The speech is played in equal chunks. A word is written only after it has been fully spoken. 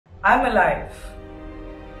I'm alive.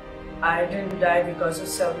 I didn't die because of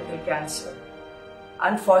cervical cancer.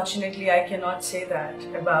 Unfortunately, I cannot say that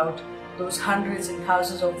about those hundreds and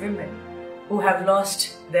thousands of women who have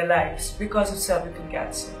lost their lives because of cervical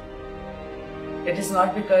cancer. It is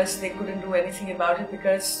not because they couldn't do anything about it,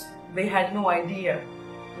 because they had no idea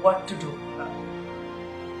what to do.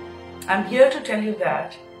 I'm here to tell you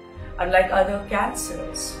that, unlike other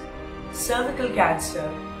cancers, cervical cancer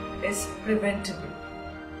is preventable.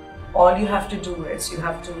 All you have to do is you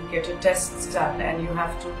have to get your tests done and you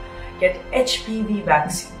have to get HPV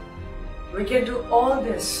vaccine. We can do all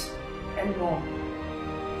this and more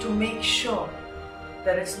to make sure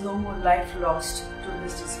there is no more life lost to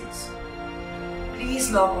this disease. Please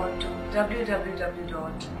log on to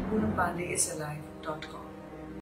www.PoonamPandeyisalive.com.